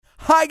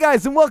Hi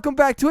guys, and welcome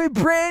back to a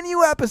brand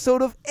new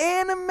episode of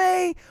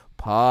Anime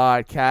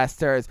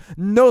Podcasters.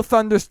 No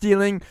thunder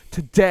stealing.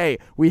 Today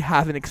we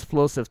have an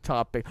explosive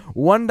topic,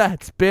 one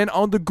that's been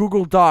on the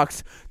Google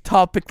Docs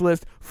topic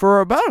list for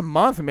about a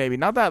month, maybe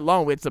not that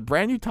long. It's a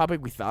brand new topic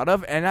we thought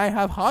of, and I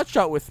have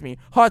Hotshot with me.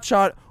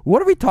 Hotshot,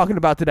 what are we talking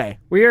about today?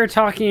 We are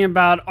talking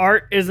about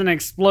art is an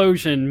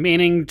explosion,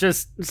 meaning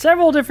just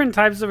several different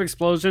types of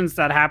explosions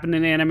that happen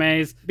in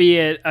animes, be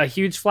it a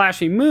huge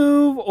flashy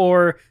move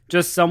or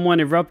just someone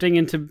erupting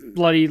into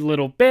bloody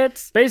little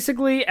bits.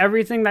 Basically,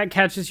 everything that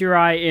catches your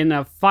eye in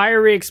a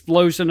fiery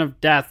explosion of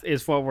death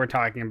is what we're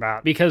talking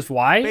about. Because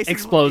why?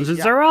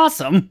 Explosions are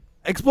awesome.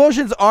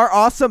 Explosions are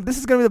awesome. This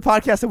is going to be the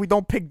podcast that we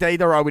don't pick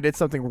Datara, we did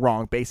something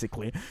wrong,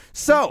 basically.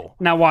 So,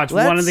 now watch,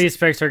 one of these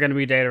picks are going to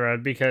be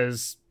Datara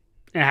because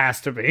it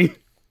has to be.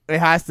 It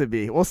has to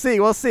be. We'll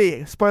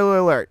see. Spoiler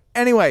alert.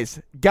 Anyways,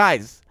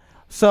 guys,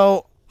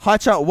 so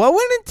Hotshot, what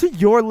went into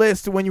your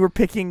list when you were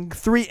picking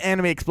 3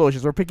 anime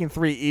explosions? We're picking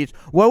 3 each.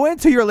 What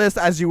went into your list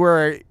as you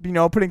were,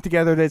 putting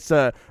together this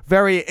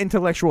very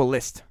intellectual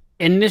list?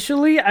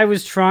 Initially, I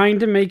was trying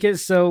to make it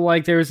so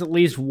like there was at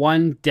least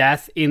one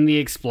death in the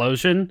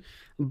explosion,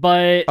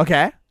 but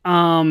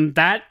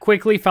that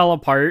quickly fell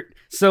apart.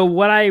 So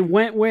what I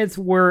went with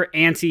were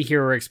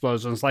anti-hero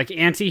explosions. Like,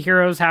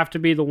 anti-heroes have to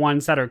be the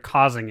ones that are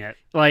causing it.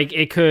 Like,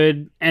 it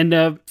could end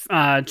up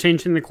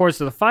changing the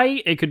course of the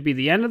fight. It could be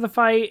the end of the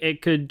fight.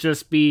 It could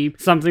just be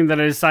something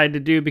that I decided to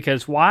do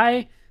because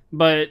why?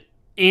 But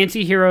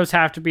anti-heroes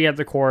have to be at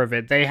the core of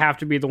it. They have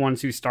to be the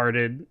ones who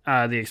started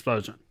the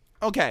explosion.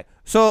 Okay,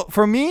 so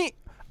for me,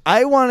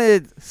 I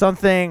wanted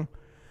something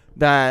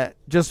that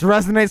just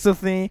resonates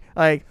with me,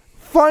 like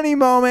funny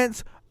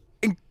moments,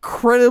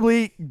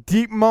 incredibly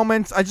deep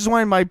moments. I just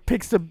wanted my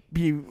picks to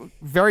be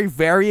very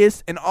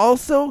various, and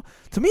also,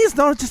 to me, it's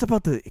not just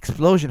about the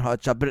explosion,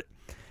 Hotshot, but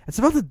it's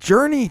about the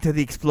journey to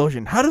the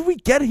explosion. How did we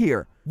get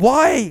here?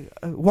 Why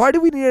do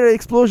we need an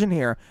explosion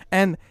here?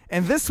 And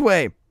this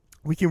way,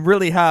 we can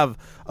really have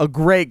a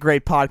great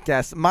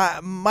podcast.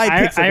 My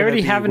picks are I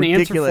already have an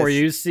ridiculous. answer for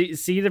you.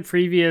 See the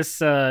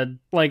previous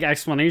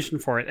explanation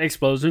for it.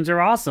 Explosions are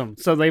awesome,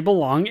 so they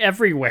belong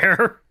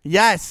everywhere.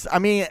 Yes, I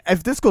mean,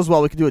 if this goes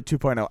well, we can do it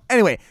 2.0.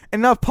 Anyway,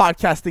 enough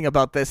podcasting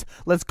about this.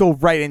 Let's go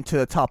right into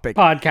the topic.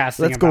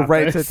 Let's go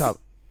right into the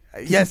topic.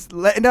 Yes,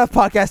 enough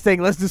podcasting.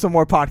 Let's do some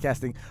more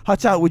podcasting.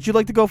 Hotshot, would you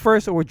like to go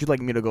first, or would you like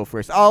me to go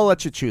first? I'll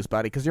let you choose,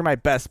 buddy, because you're my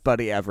best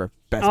buddy ever.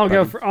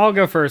 I'll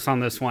go first on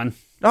this one.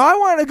 No, I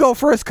want to go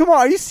first. Come on,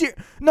 are you serious?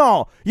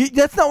 No,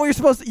 that's not what you're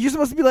supposed to. You're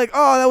supposed to be like,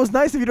 oh, that was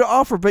nice of you to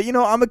offer, but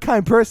I'm a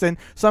kind person,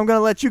 so I'm gonna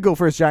let you go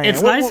first, Giant.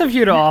 It's nice of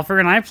you to offer,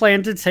 and I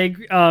plan to take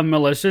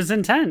malicious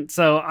intent,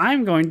 so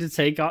I'm going to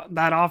take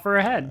that offer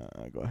ahead.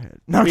 Go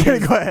ahead. No, I'm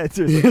kidding. Go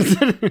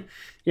ahead.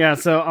 Yeah,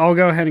 so I'll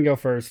go ahead and go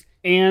first.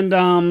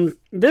 And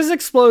this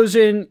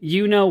explosion,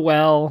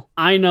 well,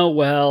 I know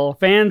well,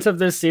 fans of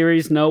this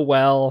series know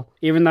well,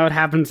 even though it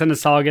happens in a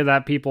saga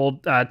that people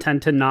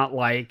tend to not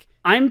like.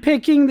 I'm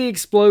picking the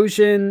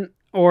explosion,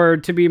 or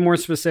to be more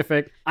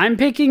specific, I'm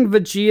picking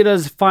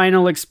Vegeta's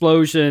final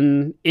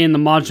explosion in the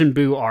Majin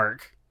Buu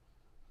arc.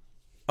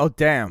 Oh,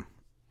 damn.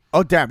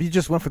 You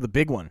just went for the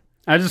big one.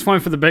 I just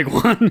went for the big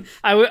one.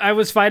 I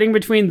was fighting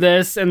between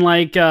this and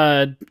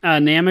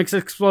Namek's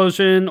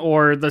explosion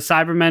or the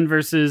Cybermen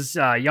versus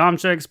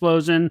Yamcha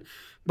explosion.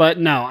 But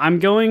no, I'm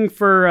going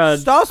for...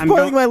 Stop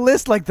spoiling my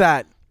list like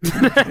that.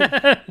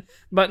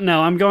 But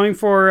no, I'm going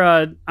for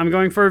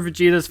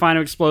Vegeta's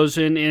final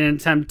explosion in an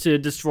attempt to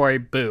destroy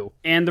Buu.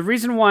 And the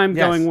reason why I'm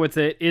going with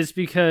it is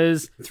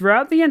because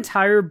throughout the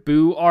entire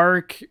Buu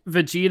arc,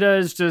 Vegeta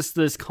is just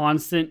this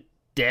constant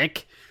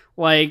dick.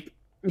 Like,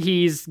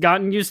 he's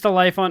gotten used to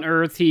life on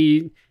Earth.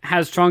 He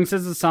has Trunks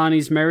as a son.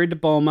 He's married to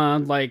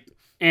Bulma.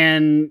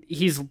 And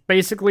he's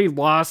basically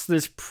lost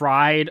this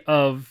pride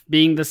of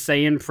being the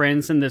Saiyan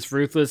prince and this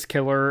ruthless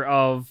killer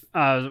of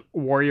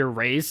warrior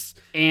race.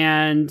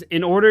 And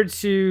in order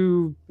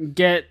to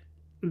get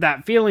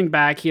that feeling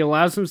back, he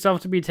allows himself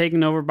to be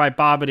taken over by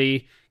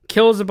Babidi,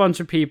 kills a bunch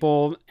of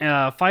people,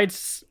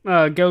 fights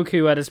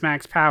Goku at his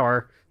max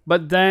power.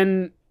 But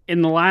then,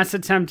 in the last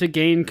attempt to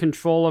gain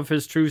control of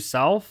his true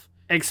self,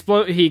 he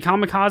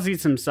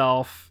kamikazes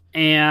himself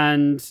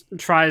and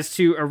tries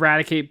to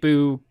eradicate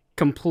Buu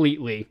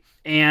completely.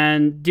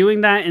 And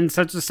doing that in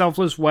such a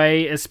selfless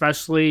way,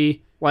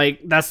 especially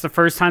that's the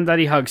first time that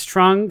he hugs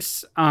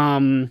Trunks.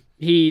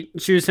 He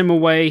shoos him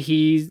away.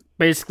 He's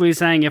basically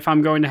saying, if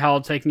I'm going to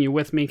hell, taking you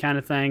with me, kind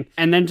of thing.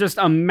 And then just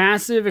a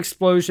massive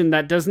explosion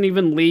that doesn't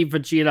even leave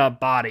Vegeta a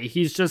body.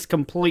 He's just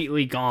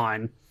completely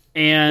gone.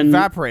 And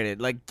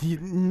evaporated,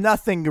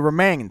 nothing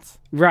remains.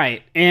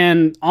 Right.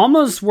 And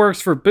almost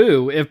works for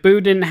Buu. If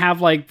Buu didn't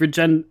have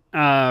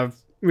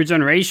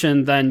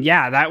regeneration, then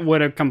that would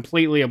have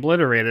completely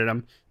obliterated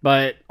him.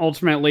 But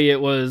ultimately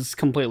it was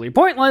completely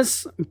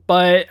pointless.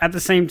 But at the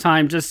same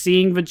time, just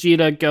seeing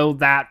Vegeta go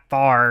that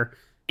far,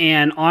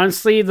 and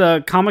honestly,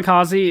 the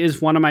kamikaze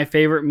is one of my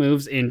favorite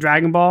moves in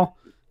Dragon Ball.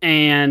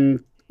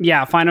 And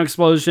final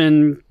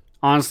explosion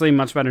Honestly,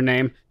 much better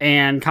name.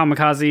 And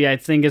Kamikaze, I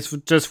think it's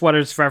just what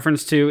it's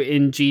referenced to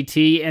in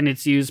GT, and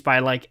it's used by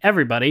like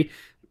everybody.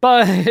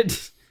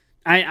 But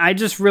I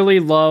just really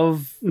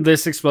love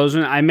this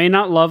explosion. I may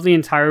not love the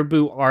entire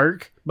Boo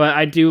arc, but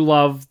I do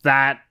love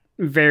that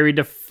very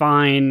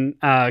defined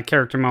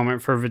character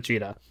moment for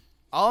Vegeta.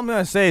 All I'm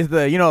gonna say is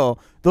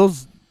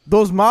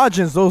those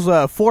Majins,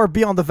 those 4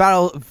 Beyond the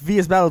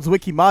VS Battles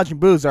Wiki Majin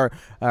Boos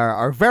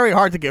are very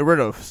hard to get rid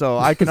of, so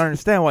I can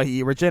understand why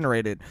he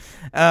regenerated.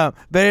 But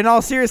in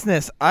all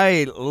seriousness,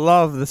 I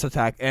love this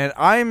attack, and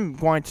I'm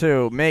going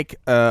to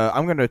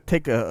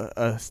take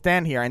a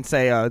stand here and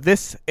say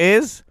this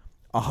is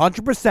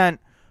 100%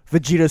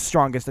 Vegeta's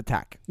strongest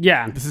attack.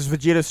 Yeah, this is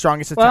Vegeta's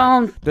strongest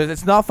attack.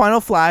 It's not Final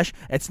Flash.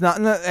 It's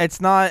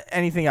not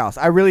anything else.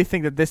 I really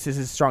think that this is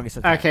his strongest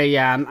attack. Okay,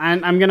 yeah,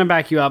 I'm gonna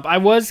back you up. I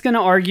was gonna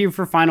argue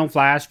for Final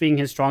Flash being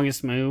his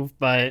strongest move,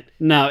 but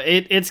no,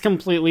 it's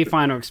completely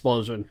Final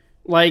Explosion.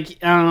 Like,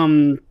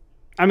 I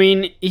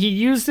mean, he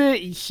used it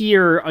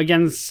here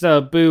against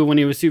Boo when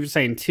he was Super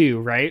Saiyan 2,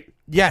 right?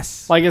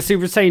 Yes. Like a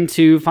Super Saiyan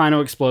 2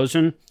 Final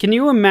Explosion. Can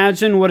you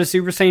imagine what a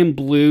Super Saiyan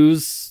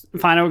Blue's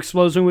Final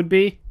Explosion would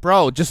be?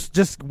 Bro,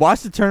 just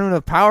watch the Tournament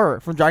of Power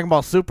from Dragon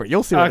Ball Super.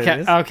 You'll see what it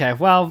is. Okay,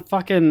 well,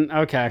 fucking,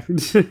 okay.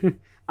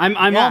 I'm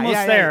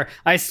almost there. Yeah.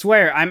 I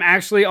swear, I'm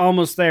actually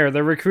almost there.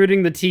 They're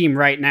recruiting the team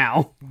right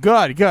now.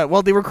 Good.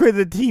 Well, they recruited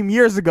the team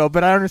years ago,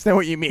 but I understand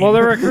what you mean. Well,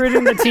 they're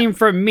recruiting the team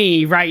for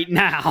me right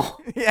now.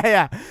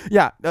 Yeah.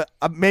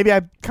 Maybe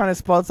I kind of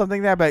spoiled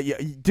something there, but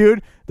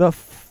dude,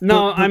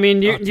 I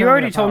mean, you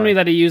already told me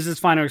that he uses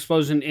Final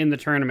Explosion in the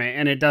tournament,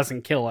 and it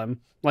doesn't kill him.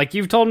 Like,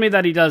 you've told me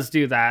that he does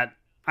do that.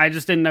 I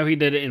just didn't know he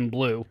did it in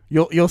blue.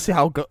 You'll see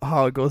how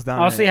it goes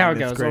down. I'll see how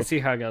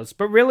it goes.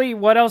 But really,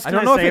 what else can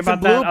I say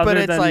about that? But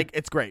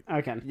it's great.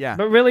 Okay. Yeah.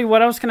 But really,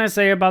 what else can I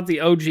say about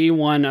the OG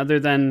one other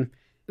than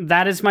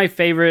that is my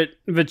favorite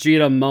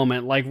Vegeta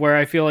moment, like where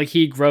I feel like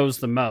he grows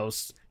the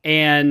most.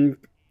 And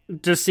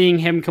just seeing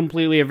him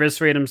completely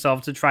eviscerate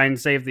himself to try and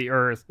save the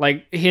Earth.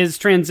 Like, his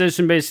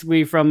transition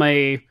basically from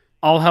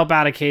I'll help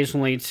out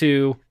occasionally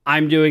to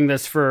I'm doing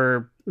this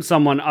for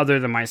someone other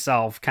than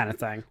myself kind of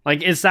thing.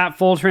 Like, it's that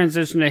full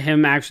transition to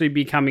him actually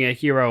becoming a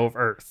hero of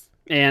Earth.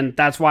 And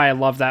that's why I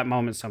love that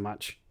moment so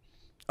much.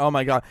 Oh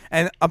my god.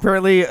 And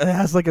apparently it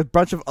has like a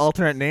bunch of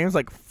alternate names,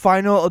 like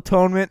Final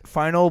Atonement,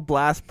 Final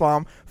Blast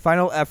Bomb,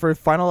 Final Effort,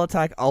 Final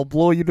Attack, I'll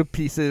blow you to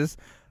pieces,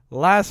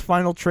 Last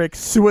Final Trick,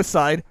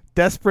 Suicide,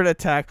 Desperate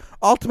Attack,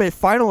 Ultimate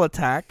Final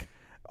Attack,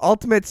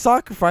 Ultimate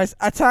Sacrifice,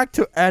 Attack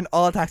to End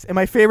All Attacks. And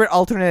my favorite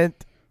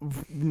alternate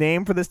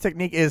name for this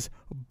technique is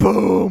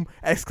Boom!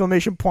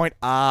 Exclamation point.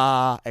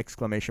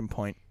 Exclamation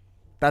point.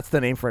 That's the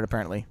name for it,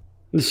 apparently.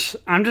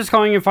 I'm just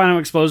calling it Final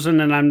Explosion,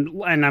 and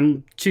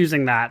I'm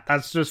choosing that.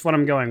 That's just what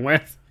I'm going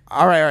with.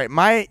 All right.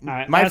 My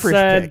first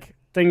pick. I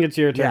think it's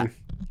your turn.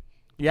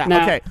 Yeah.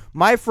 Now, okay.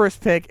 My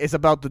first pick is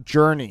about the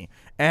journey,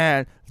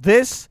 and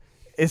this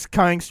is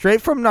coming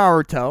straight from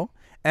Naruto.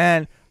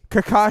 And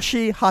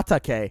Kakashi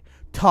Hatake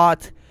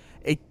taught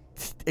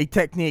a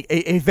technique,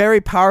 a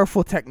very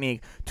powerful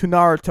technique to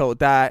Naruto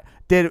that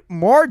did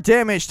more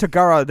damage to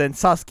Gaara than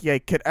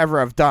Sasuke could ever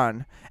have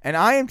done. And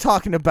I am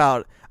talking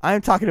about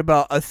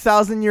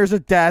 1,000 Years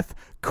of Death,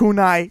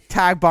 Kunai,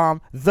 Tag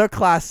Bomb, the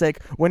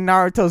classic, when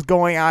Naruto's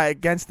going out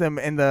against them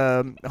in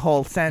the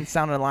whole Sand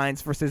Sound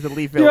Alliance versus the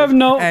Leaf Village.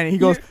 And he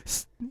goes...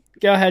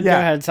 Go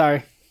ahead,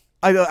 sorry.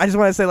 I just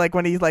want to say, like,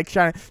 when he's, like,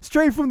 shining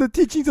straight from the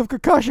teachings of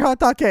Kakashi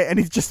Hatake, and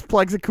he just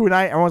plugs a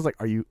kunai, everyone's like,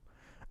 are you...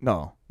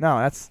 No,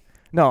 that's...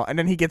 No, and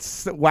then he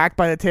gets whacked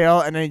by the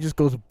tail, and then he just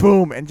goes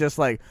boom, and just,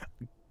 like...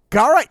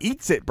 Gaara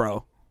eats it,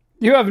 bro.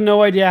 You have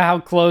no idea how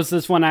close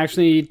this one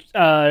actually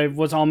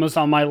was almost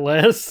on my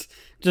list,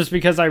 just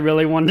because I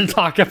really wanted to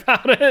talk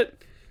about it.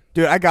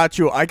 Dude, I got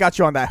you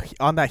on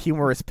that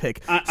humorous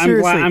pick.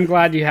 I'm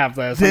glad you have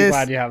this. I'm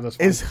glad you have this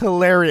one. It's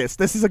hilarious.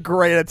 This is a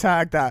great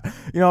attack that,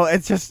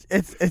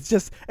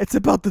 it's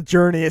about the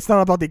journey. It's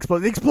not about the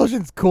explosion. The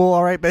explosion's cool,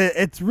 all right, but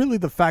it's really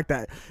the fact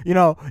that, you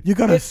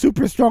got a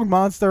super strong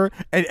monster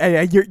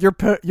and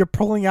you're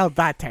pulling out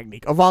that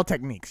technique of all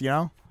techniques,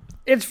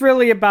 It's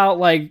really about,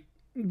 like,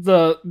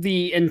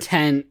 the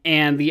intent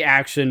and the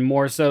action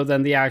more so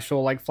than the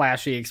actual, like,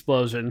 flashy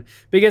explosion.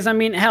 Because, I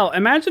mean, hell,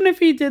 imagine if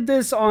he did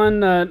this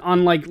on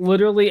like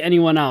literally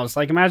anyone else.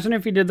 Like, imagine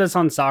if he did this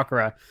on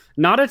Sakura,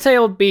 not a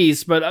tailed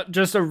beast, but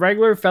just a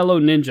regular fellow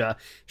ninja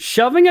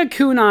shoving a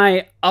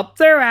kunai up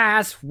their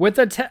ass with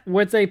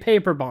a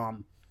paper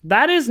bomb.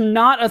 That is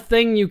not a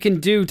thing you can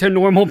do to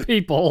normal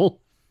people.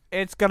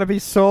 It's gonna be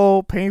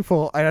so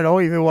painful. I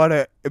don't even want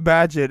to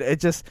imagine. It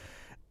just.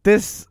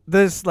 This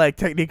like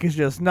technique is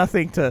just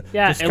nothing to.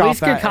 Yeah, at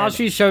least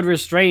Kakashi showed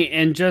restraint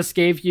and just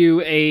gave you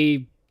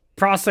a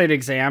prostate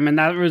exam, and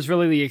that was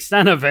really the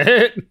extent of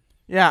it.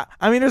 Yeah,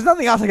 I mean, there's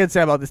nothing else I can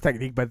say about this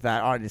technique but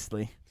that,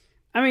 honestly.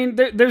 I mean,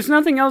 there's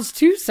nothing else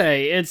to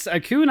say. It's a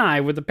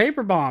kunai with a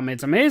paper bomb.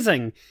 It's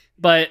amazing,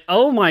 but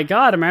oh my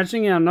god,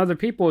 imagining it on other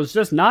people is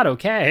just not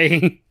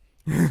okay.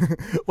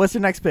 What's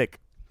your next pick?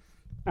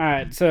 All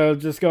right, so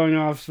just going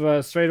off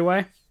straight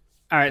away.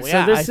 All right, Well, so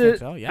yeah, this I is think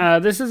so, yeah.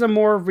 this is a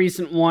more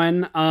recent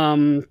one,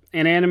 an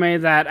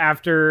anime that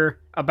after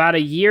about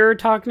a year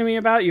talking to me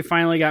about, you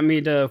finally got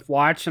me to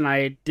watch, and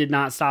I did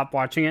not stop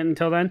watching it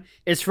until then.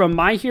 It's from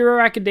My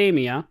Hero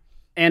Academia,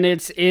 and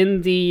it's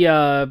in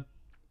the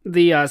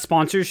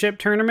sponsorship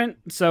tournament,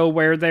 so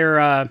where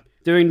they're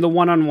doing the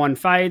one-on-one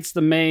fights,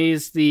 the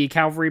maze, the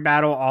cavalry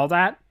battle, all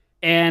that,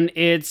 and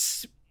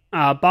it's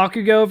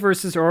Bakugo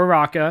versus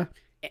Uraraka.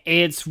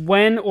 It's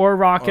when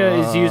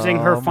Uraraka is using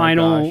her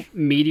final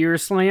meteor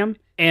slam,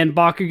 and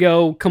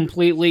Bakugo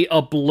completely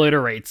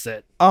obliterates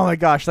it. Oh my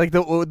gosh, like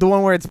the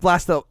one where it's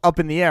blasted up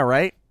in the air,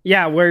 right?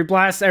 Yeah, where he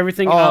blasts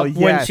everything up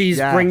when she's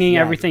bringing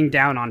everything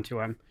down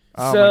onto him.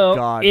 Oh so my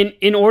God.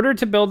 in order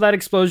to build that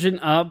explosion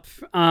up,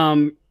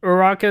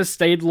 Uraraka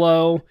stayed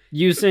low,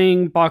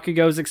 using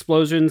Bakugo's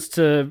explosions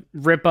to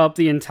rip up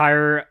the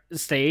entire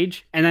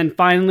stage, and then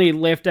finally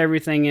lift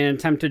everything in an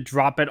attempt to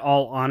drop it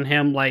all on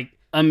him like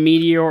a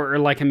meteor or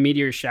like a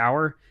meteor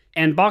shower.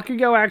 And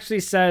Bakugo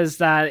actually says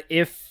that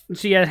if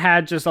she had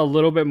had just a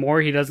little bit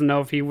more, he doesn't know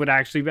if he would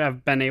actually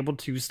have been able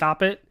to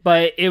stop it.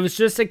 But it was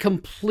just a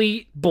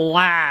complete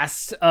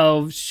blast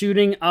of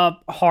shooting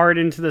up hard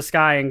into the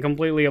sky and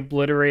completely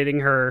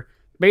obliterating her.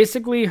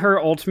 Basically her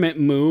ultimate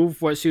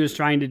move, what she was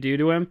trying to do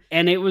to him.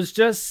 And it was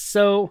just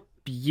so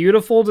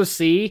beautiful to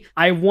see.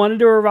 I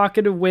wanted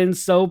Uraraka to win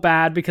so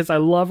bad because I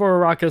love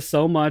Uraraka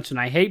so much and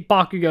I hate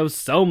Bakugo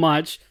so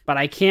much, but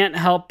I can't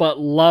help but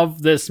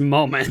love this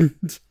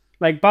moment.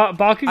 Like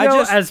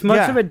Bakugo, as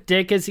much of a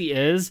dick as he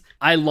is,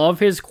 I love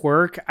his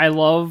quirk. I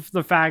love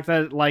the fact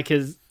that like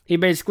he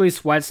basically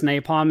sweats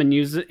napalm and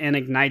uses it and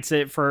ignites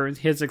it for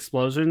his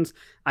explosions.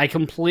 I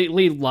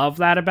completely love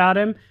that about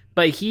him,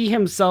 but he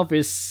himself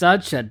is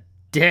such a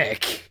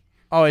dick.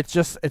 Oh,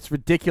 it's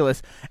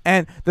ridiculous.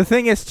 And the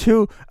thing is,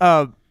 too,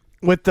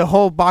 with the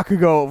whole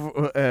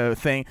Bakugo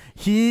thing,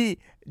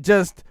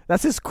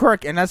 that's his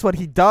quirk, and that's what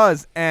he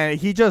does, and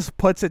he just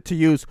puts it to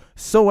use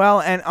so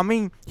well. And, I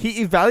mean, he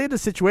evaluated the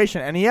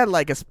situation, and he had,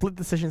 like, a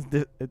split-second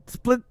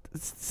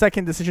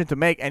decision to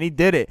make, and he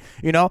did it,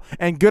 you know?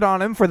 And good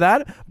on him for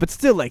that. But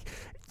still, like,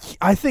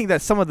 I think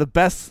that some of the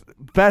best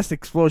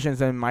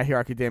explosions in My Hero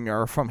Academia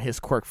are from his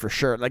quirk for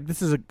sure. Like,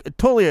 this is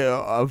totally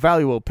a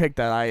valuable pick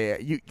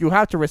that you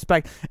have to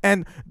respect.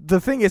 And the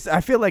thing is,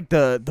 I feel like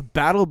the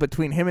battle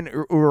between him and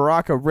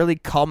Uraraka really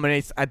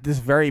culminates at this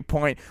very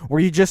point where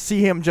you just see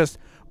him just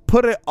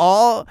put it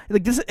all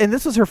like this, and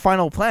this was her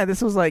final plan.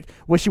 This was like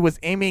what she was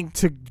aiming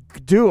to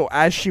do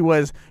as she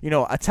was,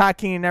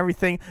 attacking and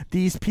everything.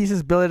 These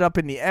pieces build it up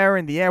in the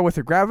air with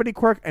her gravity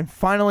quirk, and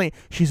finally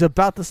she's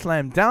about to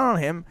slam down on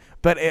him,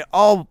 but it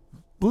all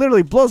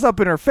literally blows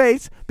up in her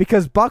face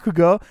because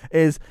Bakugo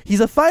he's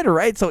a fighter,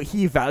 right? So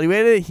he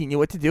evaluated it, he knew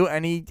what to do,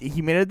 and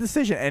he made a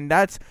decision, and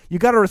you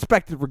got to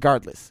respect it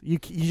regardless. You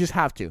just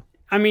have to.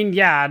 I mean,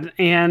 yeah,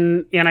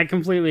 and I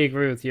completely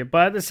agree with you.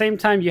 But at the same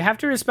time, you have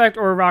to respect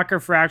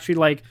Uraraka for actually,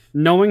 like,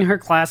 knowing her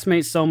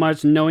classmates so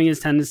much, knowing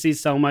his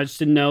tendencies so much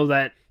to know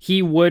that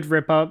he would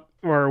rip up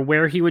or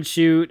where he would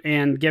shoot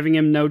and giving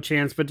him no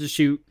chance but to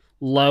shoot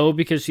low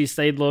because she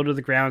stayed low to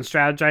the ground,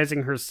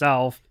 strategizing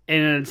herself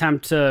in an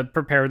attempt to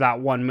prepare that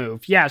one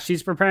move. Yeah,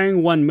 she's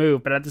preparing one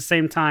move, but at the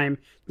same time,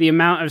 the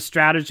amount of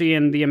strategy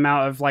and the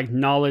amount of, like,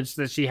 knowledge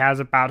that she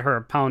has about her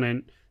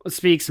opponent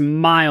speaks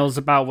miles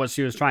about what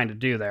she was trying to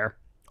do there.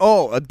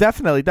 Oh,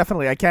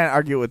 definitely. I can't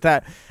argue with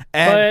that.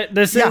 And but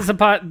this is a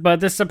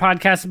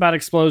podcast about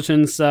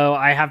explosions, so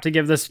I have to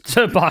give this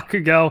to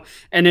Bakugo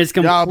and his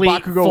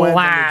complete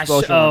flash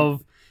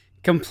of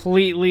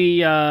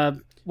completely.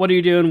 What are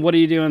you doing? What are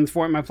you doing?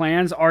 Thwart my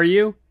plans? Are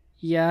you?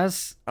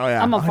 Yes. Oh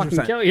yeah. I'm gonna 100%.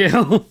 Fucking kill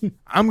you.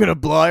 I'm gonna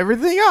blow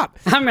everything up.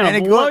 I'm gonna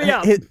blow you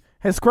up.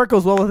 His quirk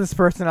goes well with his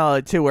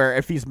personality, too, where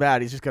if he's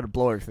mad, he's just going to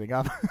blow everything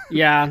up.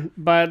 Yeah,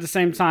 but at the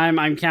same time,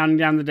 I'm counting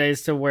down the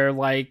days to where,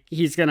 like,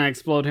 he's going to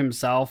explode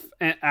himself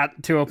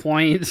to a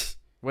point.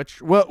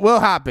 Which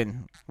will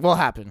happen. Will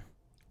happen.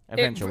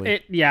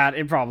 Eventually.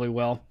 It probably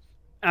will.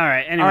 All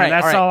right, anyway,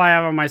 that's all I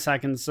have on my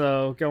second,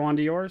 so go on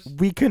to yours.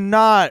 We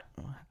cannot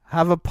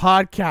have a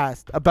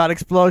podcast about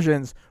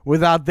explosions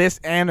without this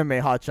anime,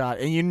 Hotshot,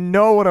 and you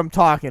know what I'm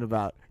talking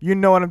about.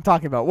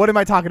 What am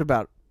I talking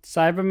about?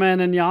 Cybermen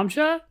and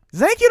Yamcha?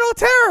 Zankyou no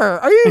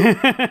Terror! Are you...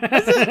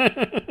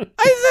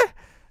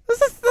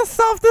 This is the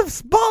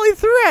softest ball he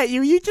threw at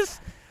you. You just...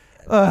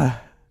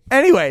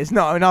 Anyways,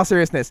 no, in all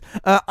seriousness,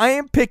 I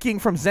am picking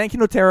from Zankyou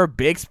no Terror.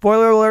 Big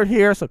spoiler alert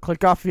here, so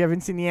click off if you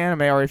haven't seen the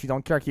anime, or if you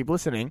don't care, keep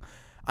listening.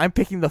 I'm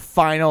picking the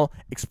final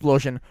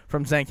explosion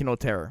from Zankyou no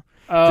Terror.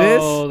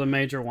 Oh, the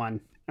major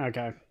one.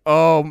 Okay.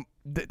 The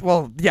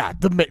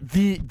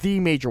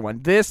major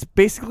one. This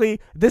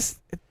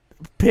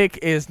pick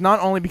is not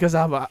only because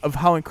of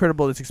how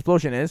incredible this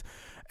explosion is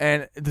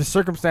and the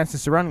circumstances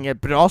surrounding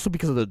it, but also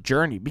because of the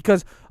journey.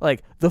 Because,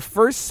 like, the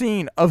first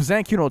scene of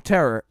Zankyou no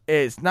Terror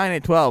is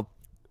 9/12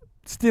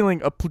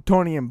 stealing a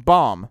plutonium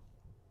bomb.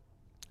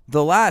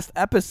 The last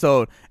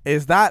episode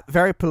is that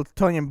very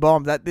plutonium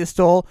bomb that they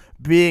stole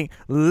being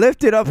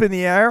lifted up in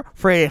the air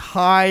for a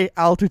high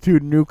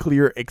altitude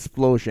nuclear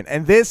explosion.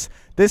 And this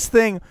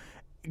thing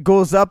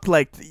goes up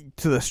like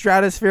to the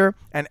stratosphere,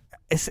 and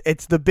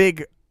it's the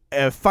big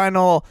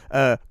final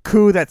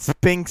coup that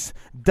Spinks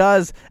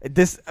does.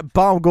 This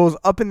bomb goes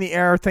up in the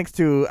air thanks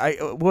to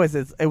what was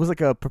it? It was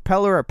like a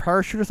propeller, a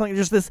parachute, or something.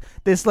 Just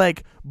this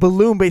like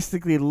balloon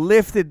basically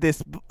lifted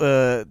this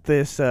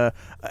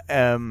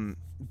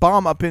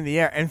bomb up in the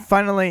air, and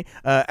finally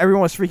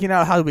everyone was freaking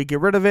out. How do we get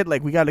rid of it?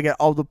 Like, we got to get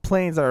all the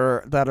planes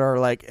that are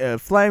like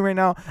flying right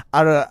now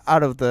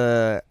out of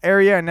the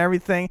area and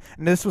everything.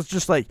 And this was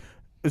just like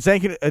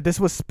this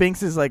was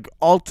Spinks's like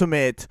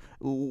ultimate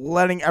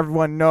letting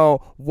everyone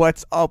know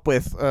what's up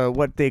with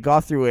what they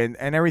got through and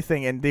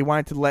everything, and they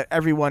wanted to let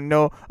everyone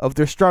know of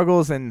their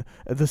struggles and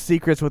the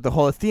secrets with the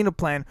whole Athena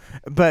plan.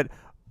 But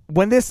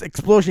when this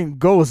explosion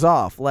goes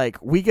off, like,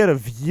 we get a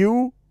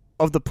view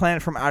of the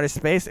planet from outer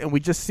space, and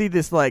we just see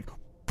this like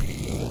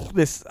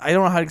this, I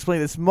don't know how to explain,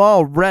 this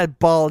small red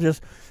ball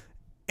just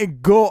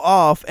it go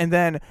off, and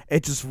then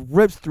it just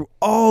rips through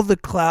all the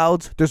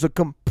clouds. There's a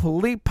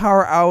complete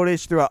power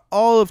outage throughout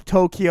all of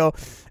Tokyo.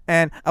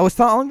 And I was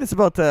telling this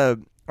about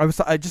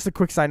just a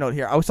quick side note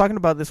here. I was talking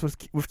about this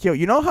with Kyo.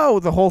 You know how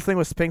the whole thing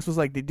with Spinks was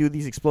like they do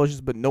these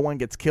explosions but no one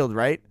gets killed,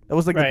 right? That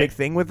was like the big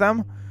thing with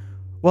them.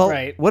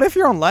 Well, what if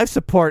you're on life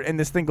support and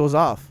this thing goes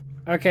off?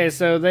 Okay,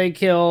 so they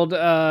killed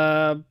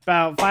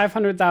about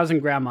 500,000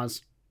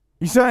 grandmas.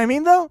 You see what I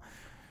mean, though?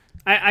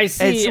 I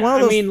see.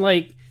 I mean,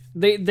 like,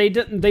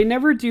 they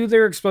never do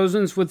their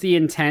explosions with the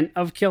intent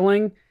of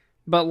killing,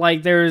 but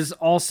like there's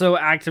also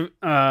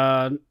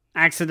accidental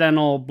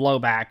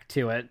blowback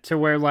to it, to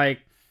where like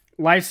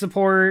life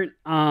support,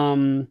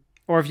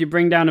 or if you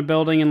bring down a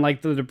building and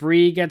like the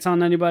debris gets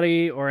on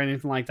anybody or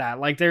anything like that.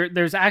 Like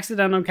there's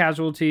accidental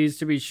casualties,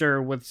 to be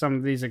sure, with some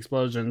of these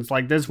explosions,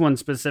 like this one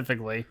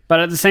specifically. But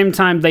at the same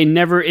time, they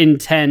never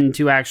intend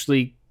to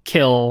actually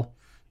kill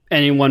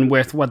anyone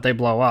with what they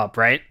blow up,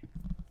 right?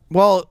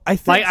 Well, I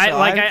think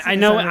I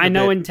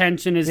know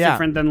intention is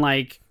different than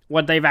like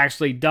what they've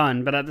actually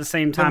done, but at the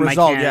same time,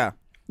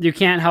 you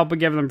can't help but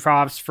give them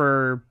props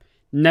for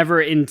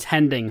never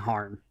intending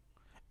harm.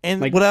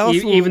 And like, what I also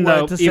even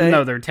though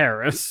they're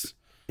terrorists.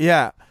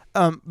 Yeah.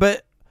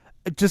 But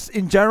just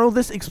in general,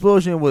 this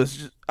explosion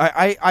was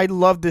I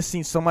loved this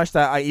scene so much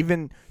that I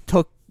even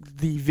took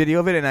the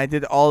video of it and I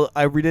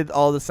redid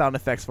all the sound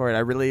effects for it. I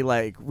really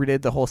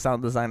redid the whole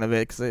sound design of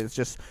it because it's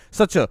just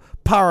such a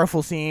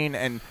powerful scene,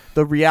 and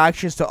the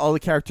reactions to all the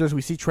characters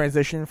we see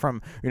transition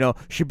from,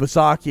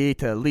 Shibazaki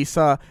to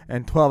Lisa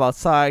and 12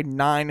 outside,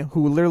 9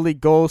 who literally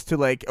goes to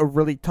like a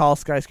really tall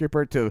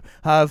skyscraper to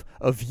have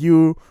a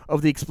view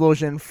of the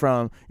explosion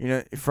from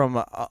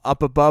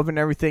up above and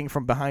everything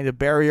from behind the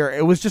barrier.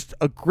 It was just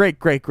a great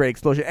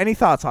explosion. Any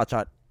thoughts,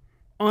 Hotshot?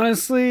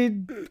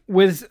 Honestly,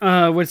 with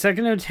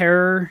Second No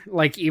Terror,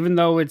 like, even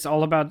though it's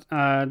all about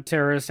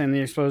terrorists and the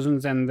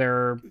explosions and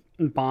their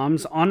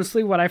bombs,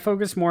 honestly, what I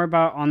focus more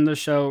about on the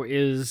show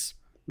is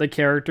the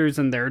characters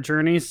and their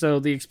journey. So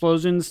the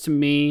explosions, to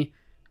me,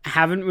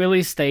 haven't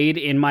really stayed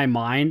in my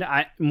mind.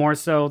 I more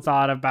so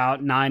thought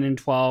about 9 and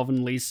 12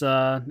 and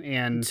Lisa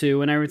and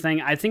 2 and everything.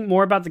 I think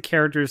more about the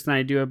characters than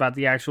I do about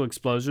the actual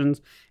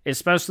explosions,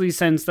 especially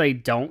since they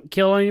don't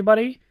kill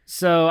anybody.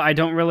 So I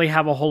don't really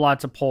have a whole lot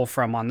to pull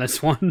from on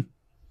this one.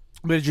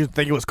 Did you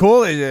think it was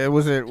cool? Did it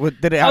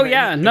have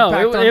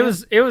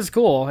it was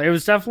cool. It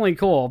was definitely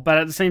cool. But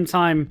at the same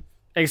time,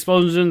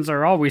 explosions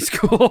are always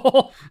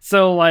cool.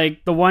 So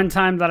like the one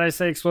time that I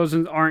say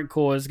explosions aren't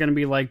cool is going to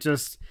be like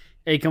just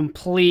a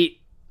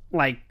complete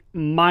like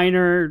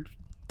minor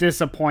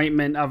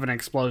disappointment of an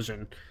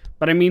explosion.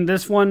 But I mean,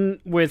 this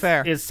one with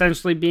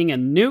essentially being a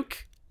nuke.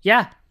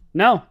 Yeah,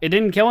 no, it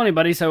didn't kill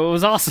anybody. So it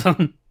was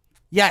awesome.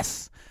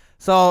 Yes.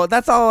 So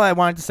that's all I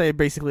wanted to say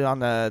basically on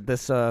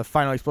this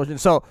final explosion.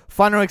 So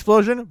final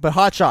explosion, but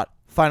Hotshot,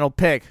 final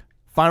pick,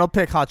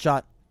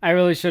 Hotshot. I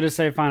really should have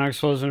said final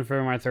explosion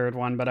for my third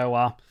one, but oh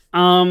well.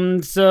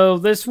 So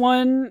this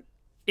one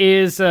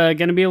is going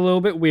to be a little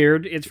bit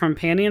weird. It's from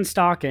Panty and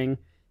Stocking,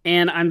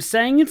 and I'm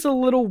saying it's a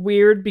little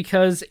weird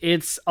because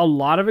it's a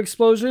lot of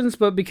explosions,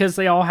 but because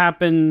they all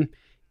happen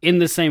in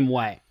the same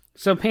way.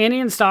 So Panty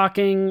and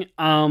Stocking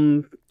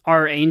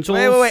are angels.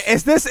 Wait.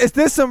 Is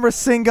this some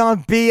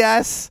Rasengan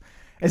BS?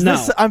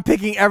 I'm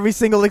picking every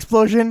single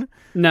explosion?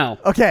 No.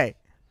 Okay.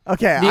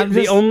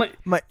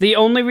 The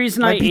only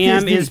reason I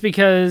am is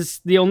because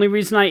the only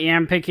reason I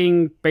am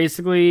picking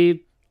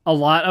basically a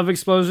lot of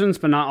explosions,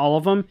 but not all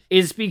of them,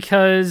 is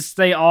because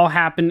they all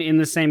happen in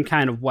the same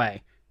kind of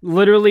way.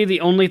 Literally,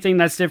 the only thing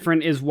that's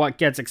different is what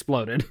gets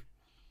exploded.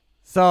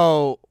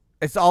 So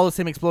it's all the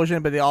same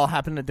explosion, but they all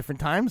happen at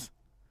different times?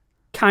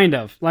 Kind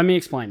of. Let me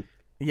explain.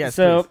 Yes,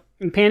 so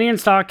please. Panty and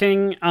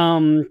Stocking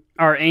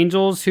are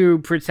angels who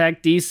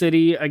protect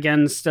D-City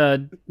against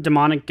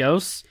demonic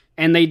ghosts,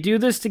 and they do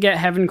this to get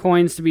heaven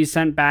coins to be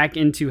sent back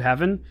into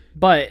heaven.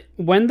 But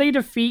when they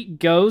defeat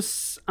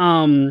ghosts,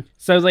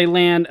 so they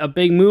land a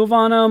big move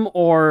on them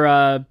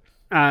or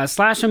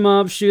slash them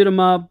up, shoot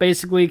them up,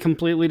 basically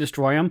completely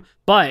destroy them.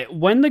 But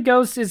when the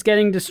ghost is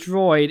getting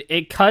destroyed,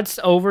 it cuts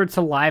over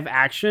to live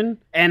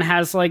action and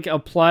has like a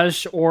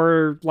plush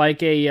or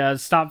like a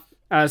stop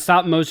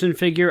stop motion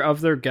figure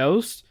of their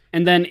ghost.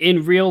 And then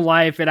in real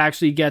life, it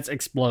actually gets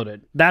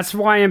exploded. That's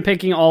why I'm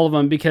picking all of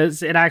them,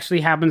 because it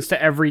actually happens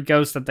to every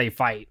ghost that they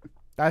fight.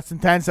 That's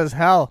intense as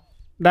hell.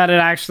 That it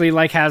actually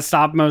like has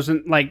stop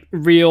motion, like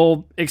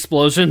real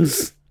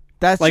explosions.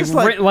 That's like just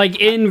like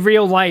in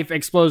real life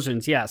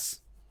explosions. Yes.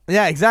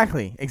 Yeah,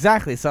 exactly.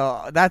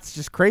 So that's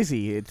just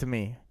crazy to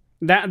me.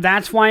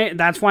 That's why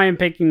I'm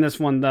picking this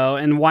one though,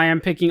 and why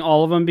I'm picking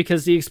all of them,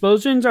 because the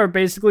explosions are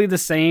basically the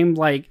same.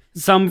 Like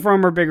some of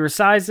them are bigger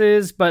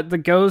sizes, but the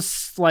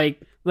ghosts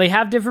like they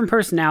have different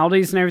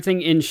personalities and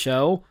everything in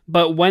show.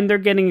 But when they're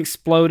getting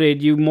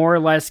exploded, you more or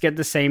less get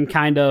the same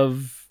kind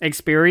of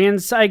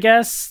experience, I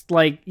guess.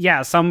 Like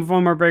yeah, some of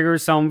them are bigger,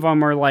 some of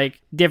them are like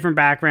different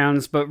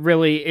backgrounds, but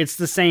really it's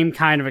the same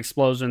kind of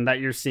explosion that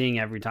you're seeing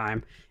every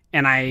time.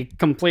 And I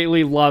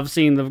completely love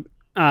seeing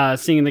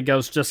the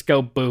ghost just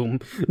go boom.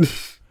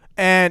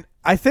 And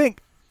I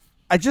think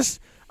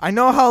I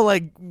know how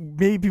like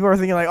maybe people are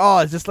thinking like, oh,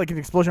 it's just like an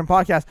explosion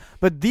podcast,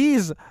 but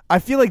I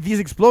feel like these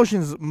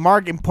explosions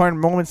mark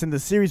important moments in the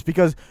series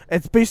because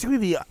it's basically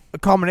the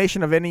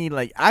culmination of any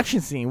like action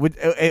scene.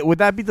 Would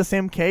that be the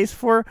same case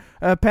for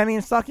Penny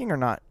and Stocking or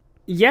not?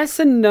 Yes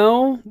and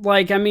no.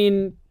 Like I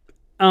mean,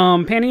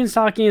 Penny and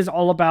Stocking is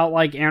all about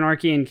like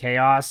anarchy and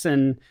chaos,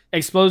 and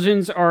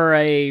explosions are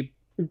a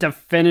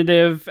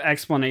definitive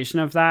explanation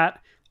of that,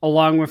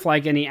 along with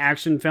like any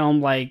action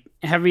film. Like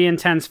heavy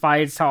intense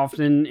fights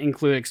often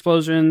include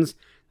explosions.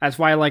 That's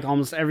why like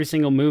almost every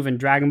single move in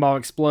Dragon Ball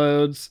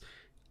explodes.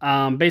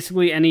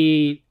 Basically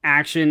any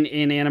action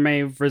in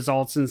anime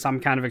results in some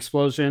kind of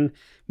explosion.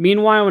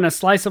 Meanwhile, in a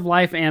slice of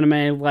life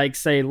anime like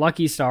say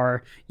Lucky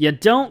Star, you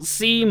don't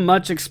see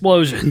much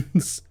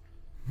explosions.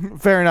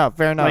 Fair enough.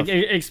 Like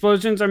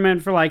explosions are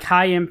meant for like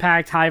high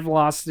impact, high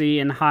velocity,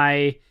 and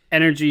high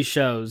energy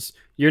shows.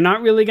 You're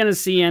not really going to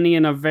see any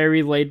in a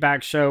very laid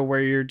back show where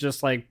you're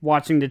just like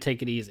watching to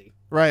take it easy.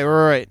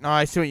 Right. No,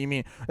 I see what you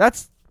mean.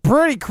 That's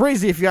pretty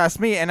crazy if you ask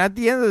me. And at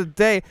the end of the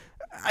day,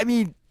 I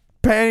mean,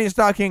 Penny and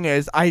Stocking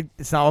it's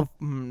not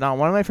one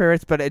of my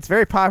favorites, but it's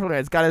very popular.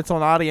 It's got its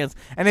own audience.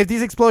 And if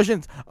these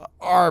explosions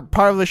are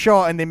part of the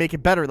show and they make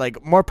it better,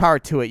 like more power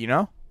to it, you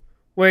know?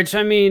 Which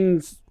I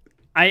mean,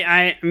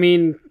 I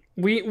mean,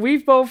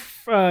 we've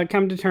both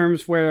come to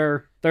terms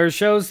where there are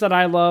shows that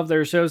I love, there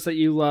are shows that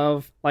you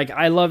love. Like,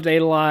 I loved 8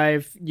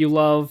 Alive, you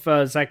love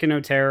Zeku no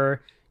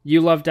Terror,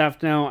 you love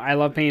Death Note, I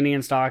love Penny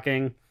and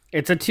Stocking.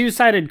 It's a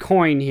two-sided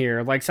coin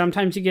here. Like,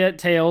 sometimes you get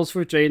tails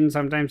with Jaden,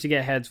 sometimes you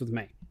get heads with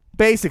me.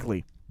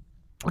 Basically.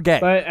 Okay.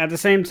 But at the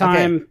same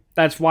time,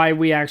 That's why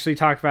we actually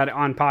talk about it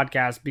on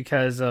podcast,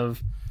 because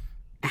of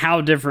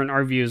how different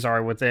our views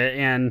are with it.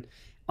 And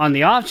on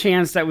the off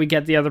chance that we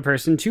get the other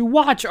person to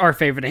watch our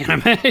favorite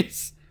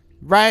animes.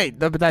 Right,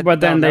 but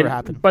that'll never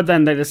happen. But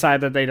then they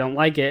decide that they don't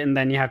like it, and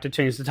then you have to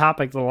change the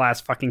topic to the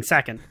last fucking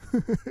second.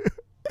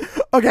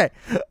 Okay.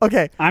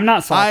 I'm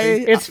not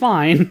sorry. It's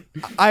fine.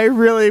 I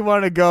really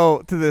want to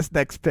go to this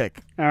next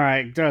pick. All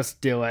right,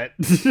 just do it.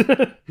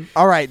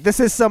 All right, this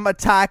is some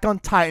Attack on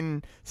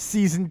Titan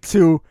Season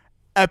 2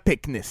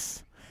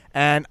 epicness.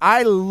 And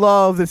I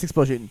love this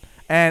explosion.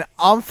 And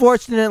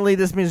unfortunately,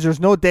 this means there's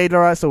no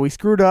data, so we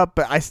screwed up,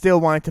 but I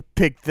still wanted to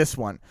pick this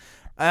one.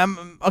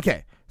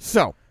 Okay,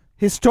 so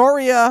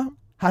Historia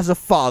has a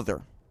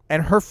father,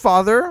 and her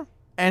father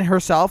and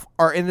herself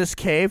are in this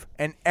cave,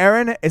 and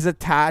Eren is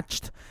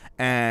attached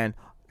and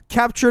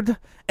captured,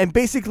 and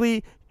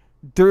basically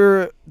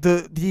the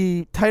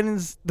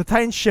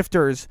Titan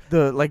shifters,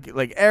 like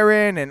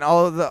Eren and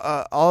all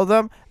of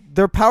them,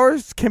 their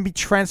powers can be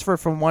transferred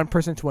from one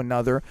person to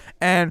another,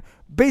 and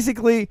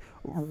basically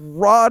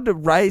Rod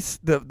Rice,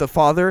 the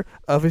father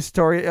of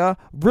Historia,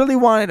 really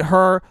wanted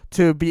her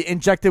to be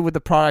injected with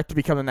the product to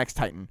become the next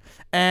Titan.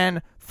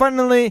 And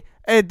finally,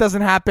 it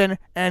doesn't happen,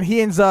 and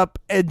he ends up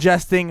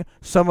ingesting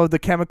some of the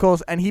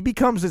chemicals, and he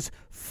becomes this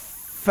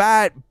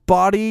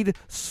fat-bodied,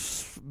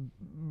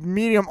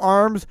 medium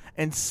arms,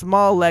 and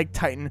small leg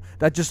Titan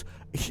that just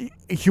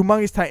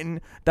humongous Titan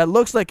that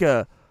looks like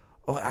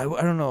I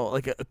don't know,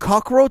 like a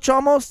cockroach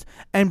almost.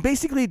 And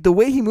basically, the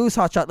way he moves,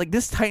 Hotshot, like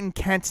this Titan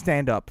can't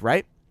stand up,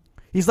 right?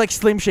 He's like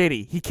Slim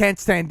Shady. He can't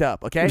stand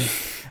up, okay?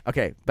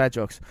 Okay, bad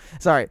jokes.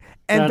 Sorry.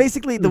 And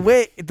basically, the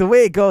way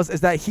it goes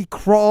is that he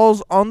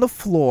crawls on the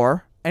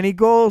floor, and he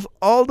goes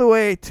all the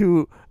way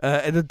to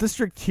the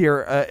district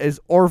here is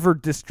Orver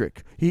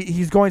District.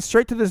 He's going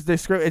straight to this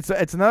district.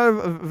 It's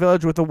another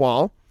village with a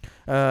wall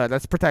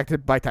that's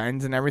protected by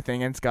Titans and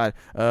everything, and it's got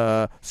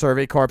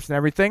survey corps and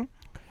everything.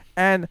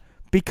 And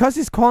because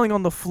he's crawling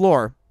on the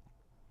floor,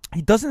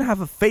 he doesn't have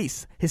a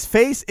face. His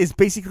face is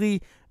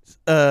basically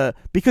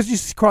because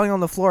he's crawling on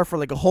the floor for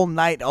like a whole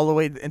night all the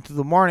way into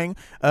the morning.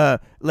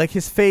 Like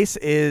his face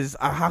is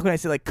how can I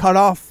say, like cut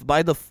off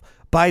by the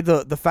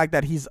fact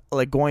that he's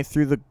like going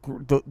through the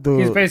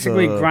he's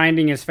basically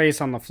grinding his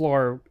face on the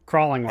floor,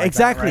 crawling like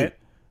exactly. That, right?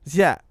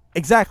 Yeah,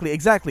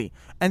 exactly.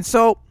 And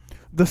so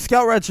the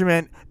scout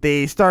regiment,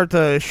 they start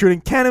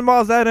shooting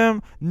cannonballs at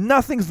him.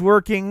 Nothing's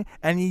working,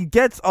 and he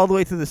gets all the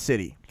way to the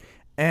city.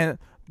 And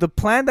the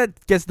plan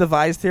that gets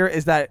devised here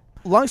is that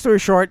long story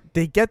short,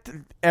 they get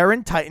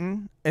Eren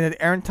Titan in an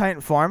Eren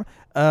Titan form.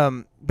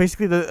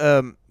 Basically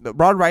the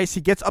Rod Reiss,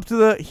 he gets up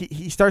to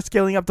he starts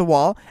scaling up the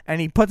wall,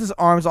 and he puts his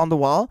arms on the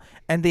wall,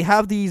 and they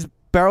have these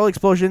barrel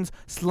explosions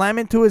slam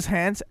into his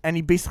hands, and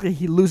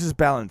he loses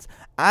balance.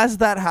 As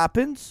that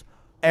happens,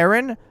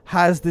 Eren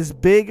has this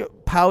big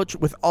pouch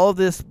with all of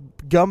this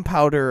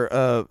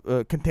gunpowder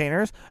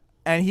containers,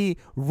 and he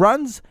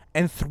runs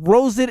and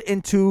throws it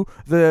into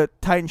the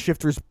Titan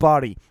Shifter's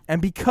body.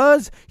 And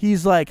because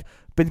he's like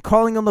been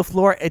crawling on the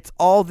floor, it's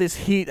all this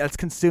heat that's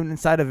consumed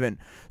inside of it.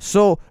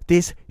 So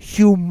this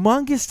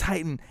humongous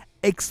Titan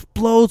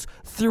explodes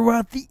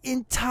throughout the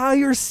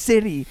entire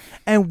city,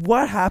 and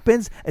what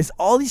happens is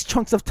all these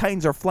chunks of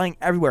Titans are flying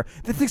everywhere.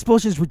 This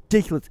explosion is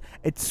ridiculous.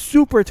 It's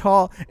super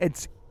tall,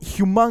 it's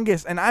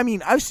humongous, and I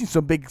mean, I've seen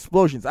some big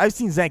explosions. I've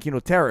seen Zanki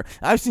no Terror,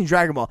 I've seen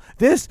Dragon Ball.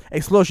 This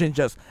explosion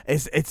just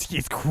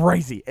it's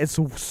crazy. It's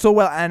so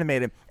well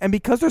animated, and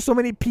because there's so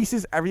many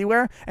pieces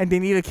everywhere and they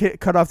need to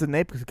cut off the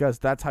nape, because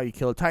that's how you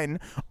kill a Titan,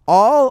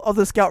 all of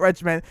the scout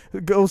regiment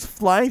goes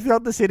flying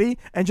throughout the city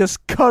and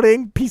just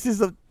cutting pieces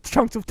of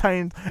chunks of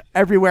Titans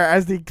everywhere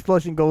as the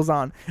explosion goes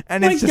on.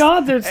 And it's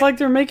it's like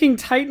they're making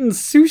Titan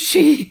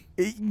sushi.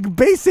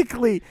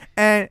 Basically,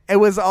 and it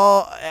was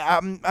all.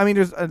 I mean,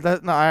 there's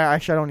no.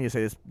 Actually, I don't need to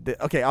say this.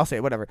 Okay, I'll say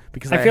it. Whatever.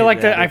 Because I feel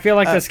like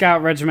the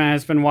Scout Regiment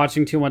has been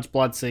watching too much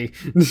Blood-C.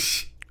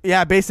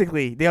 Yeah,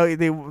 basically,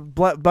 they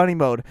bunny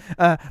mode.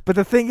 But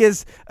the thing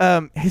is,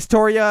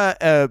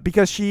 Historia,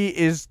 because she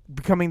is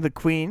becoming the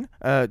queen,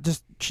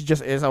 she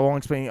just is. I won't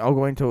explain. I'll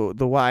go into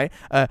the why.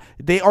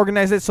 They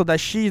organize it so that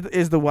she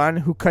is the one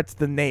who cuts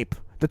the nape,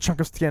 the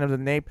chunk of skin of the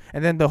nape,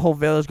 and then the whole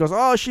village goes,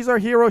 "Oh, she's our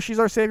hero, she's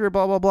our savior,"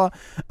 blah blah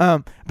blah.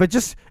 But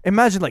just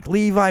imagine like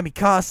Levi,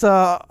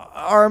 Mikasa,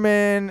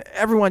 Armin,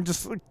 everyone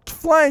just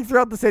flying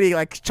throughout the city,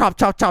 like chop,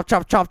 chop, chop,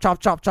 chop, chop,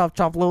 chop, chop, chop,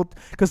 chop, little.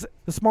 Because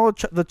the smaller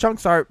the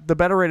chunks are, the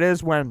better it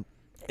is when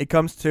it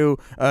comes to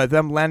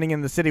them landing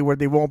in the city, where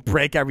they won't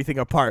break everything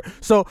apart.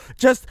 So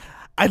just.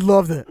 I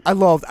loved it. I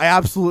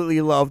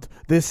absolutely loved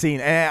this scene,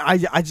 and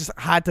I just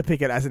had to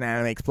pick it as an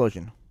anime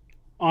explosion.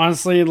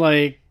 Honestly,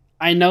 like,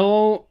 I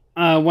know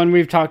when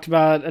we've talked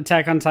about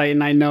Attack on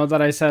Titan, I know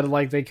that I said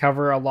like they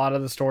cover a lot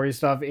of the story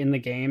stuff in the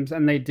games,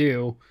 and they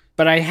do,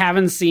 but I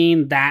haven't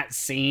seen that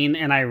scene,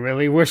 and I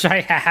really wish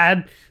I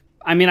had.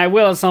 I mean, I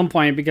will at some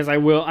point, because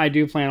I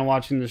do plan on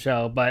watching the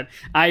show, but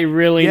I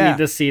really need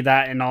to see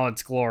that in all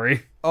its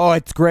glory. Oh,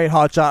 it's great,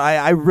 Hotshot.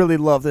 I really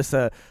love this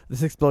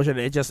this explosion.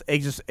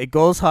 It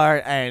goes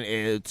hard, and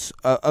it's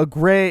a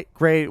great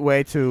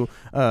way to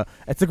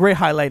it's a great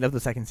highlight of the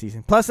second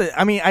season. Plus,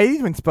 I mean, I didn't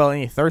even spoil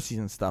any third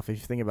season stuff if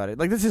you think about it.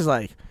 Like, this is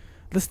like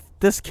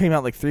this came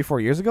out like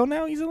 3-4 years ago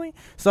now, easily.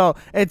 So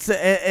it's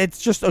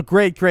just a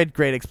great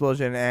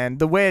explosion, and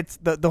the way it's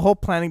the whole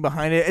planning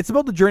behind it. It's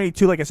about the journey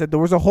too. Like I said, there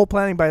was a whole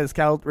planning by the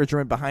Scout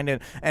Regiment behind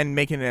it and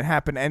making it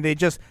happen, and they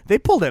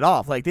pulled it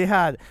off. Like they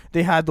had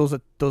those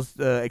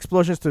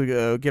explosions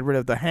to get rid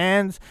of the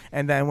hands,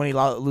 and then when he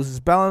loses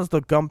balance,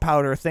 the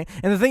gunpowder thing.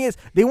 And the thing is,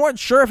 they weren't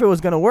sure if it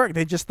was gonna work.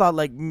 They just thought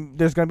like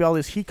there's gonna be all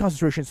this heat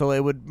concentration, so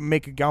it would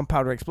make a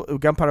gunpowder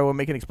would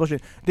make an explosion.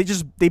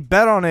 They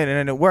bet on it,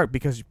 and it worked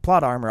because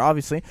plot armor,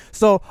 obviously.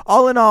 So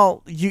all in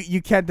all,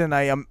 you can't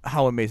deny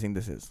how amazing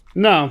this is.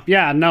 No,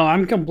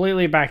 I'm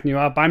completely backing you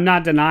up. I'm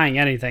not denying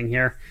anything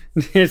here.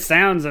 It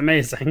sounds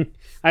amazing.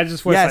 I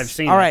just wish I've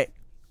seen it. All right.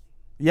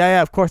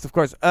 Yeah, of course.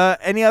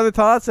 Any other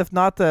thoughts? If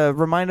not,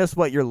 remind us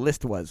what your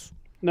list was.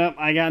 Nope,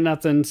 I got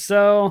nothing.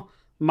 So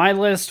my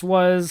list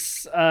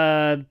was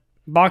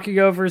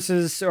Bakugo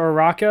versus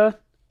Uraraka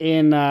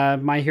in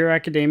My Hero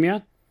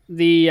Academia,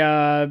 the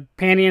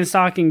Panty and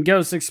Stocking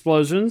Ghost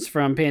Explosions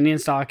from Panty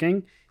and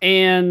Stocking,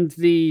 and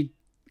the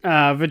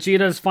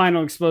Vegeta's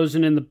final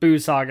explosion in the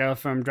Buu Saga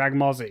from Dragon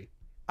Ball Z.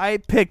 I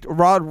picked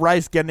Rod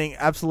Reiss getting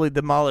absolutely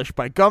demolished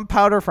by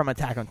gunpowder from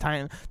Attack on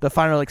Titan, the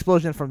final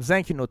explosion from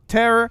Zanki no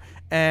Terror,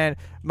 and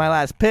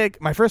my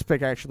first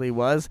pick actually,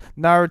 was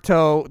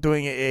Naruto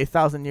doing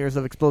 1,000 years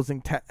of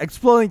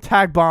exploding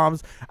tag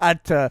bombs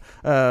at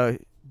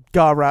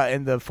Gaara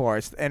in the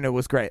forest, and it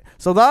was great.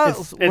 So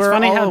that's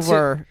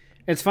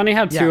It's funny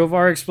how two of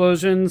our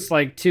explosions,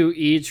 like two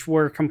each,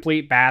 were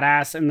complete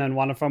badass, and then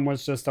one of them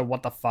was just a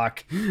what the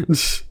fuck.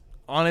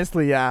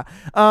 Honestly, yeah.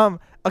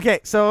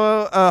 Okay,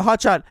 so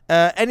Hotshot,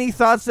 any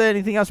thoughts?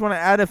 Anything else you want to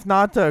add? If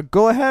not,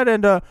 go ahead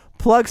and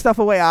plug stuff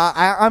away.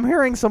 I'm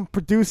hearing some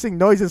producing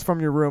noises from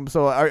your room.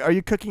 So are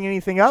you cooking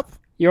anything up?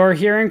 You're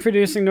hearing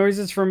producing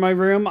noises from my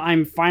room.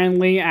 I'm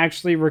finally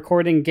actually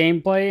recording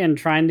gameplay and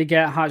trying to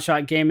get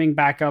Hotshot Gaming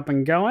back up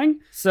and going.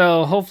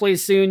 So hopefully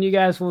soon you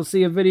guys will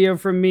see a video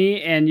from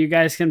me, and you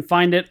guys can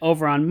find it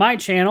over on my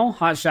channel,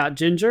 Hotshot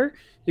Ginger.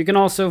 You can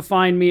also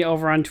find me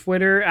over on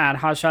Twitter at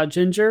Hotshot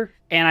Ginger.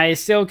 And I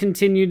still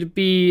continue to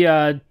be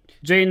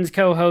Jaden's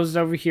co-host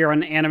over here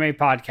on Anime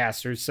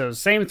Podcasters. So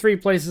same three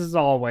places as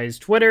always: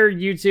 Twitter,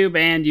 YouTube,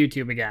 and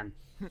YouTube again.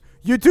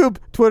 YouTube,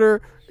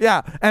 Twitter,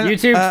 yeah. And,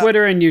 YouTube,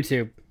 Twitter, and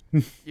YouTube.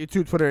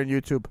 YouTube, Twitter, and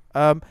YouTube.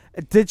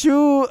 Did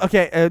you?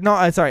 Okay,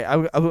 no, sorry.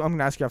 I'm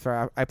gonna ask you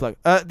after I plug.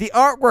 The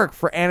artwork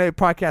for Anime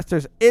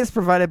Podcasters is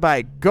provided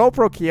by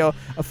GoPro Kyo.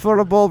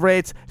 Affordable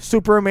rates,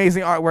 super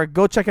amazing artwork.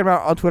 Go check him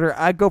out on Twitter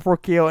at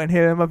GoPro Kyo and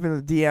hit him up in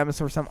the DMs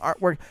for some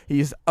artwork.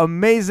 He's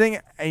amazing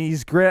and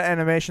he's great at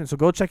animation, so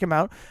go check him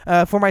out.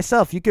 For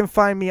myself, you can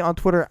find me on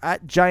Twitter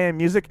at Giant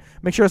Music.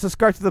 Make sure to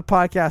subscribe to the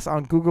podcast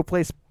on Google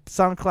Play,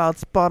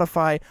 SoundCloud,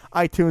 Spotify,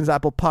 iTunes,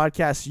 Apple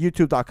Podcasts,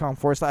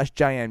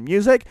 youtube.com/Giant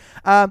Music.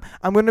 I'm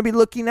going to be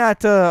looking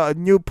at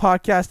new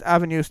podcast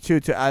avenues too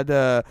to add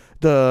the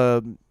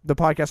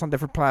podcast on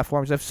different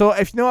platforms. If you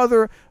know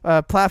other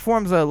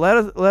platforms, let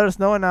us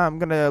know, and I'm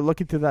gonna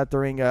look into that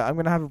during. I'm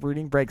gonna have a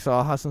reading break, so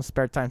I'll have some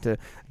spare time to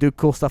do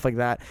cool stuff like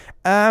that.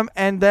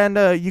 And then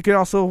you can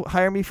also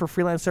hire me for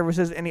freelance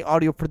services, any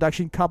audio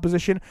production,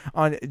 composition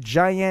on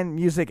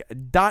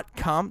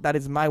giantmusic.com. That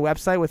is my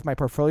website with my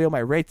portfolio, my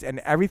rates, and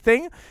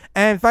everything.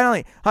 And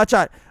finally,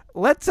 Hotshot.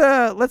 Let's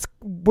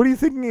what are you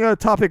thinking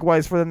topic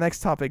wise for the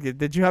next topic?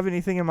 Did you have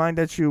anything in mind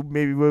that you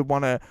maybe would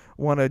want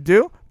to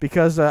do?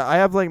 Because I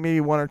have like maybe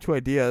one or two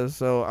ideas,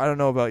 so I don't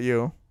know about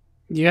you.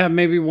 You have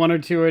maybe one or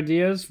two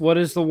ideas? What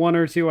is the one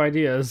or two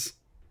ideas?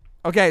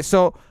 Okay,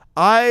 so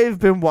I've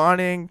been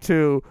wanting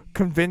to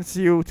convince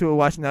you to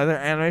watch another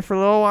anime for a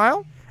little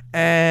while,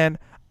 and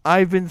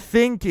I've been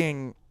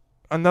thinking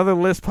another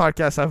list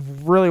podcast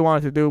I've really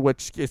wanted to do,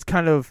 which is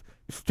kind of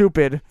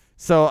stupid.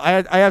 So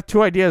I have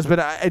two ideas,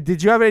 but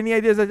did you have any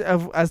ideas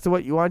as to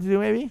what you wanted to do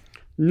maybe?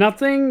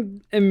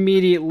 Nothing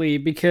immediately,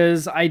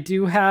 because I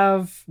do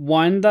have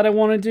one that I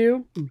want to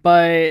do,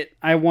 but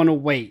I want to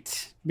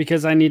wait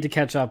because I need to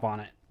catch up on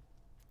it.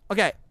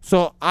 Okay,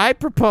 so I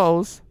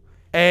propose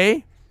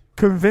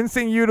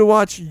convincing you to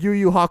watch Yu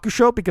Yu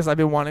Hakusho, because I've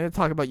been wanting to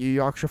talk about Yu Yu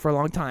Hakusho for a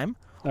long time.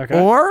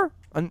 Okay. Or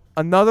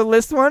another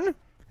list one,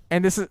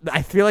 and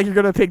I feel like you're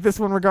going to pick this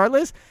one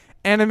regardless,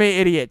 Anime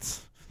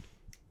Idiots.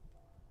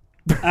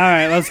 All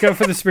right, let's go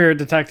for the Spirit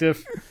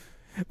Detective.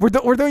 We're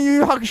doing Yu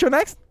Yu Hakusho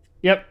next?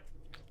 Yep.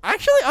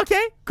 Actually,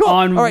 okay, cool.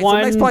 On all right, one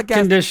so next podcast,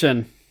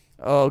 condition.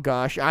 Oh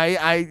gosh, go.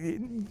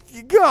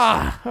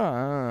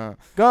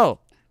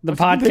 The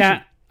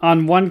podcast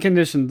on one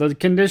condition. The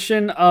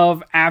condition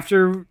of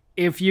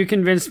if you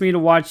convince me to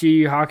watch Yu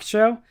Yu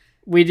Hakusho,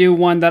 we do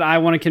one that I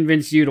want to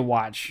convince you to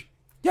watch.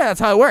 Yeah, that's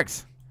how it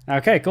works.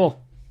 Okay,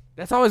 cool.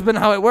 That's always been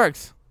how it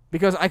works.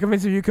 Because I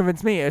convince you, you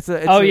convince me. I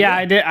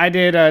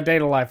did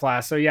Data Life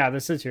last. So yeah,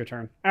 this is your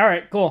turn. All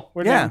right, cool.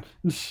 We're done.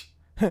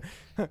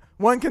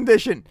 One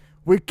condition: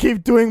 we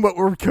keep doing what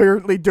we're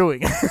currently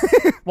doing.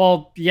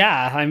 Well,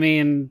 yeah. I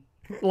mean,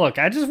 look,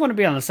 I just want to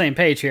be on the same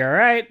page here. All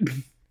right.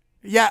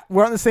 Yeah,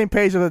 we're on the same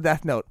page of the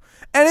Death Note.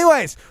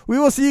 Anyways, we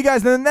will see you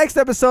guys in the next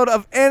episode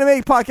of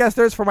Anime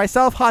Podcasters. For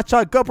myself,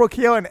 Hotshot, GoPro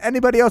Kyo, and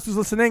anybody else who's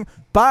listening.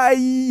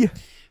 Bye.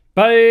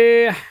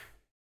 Bye.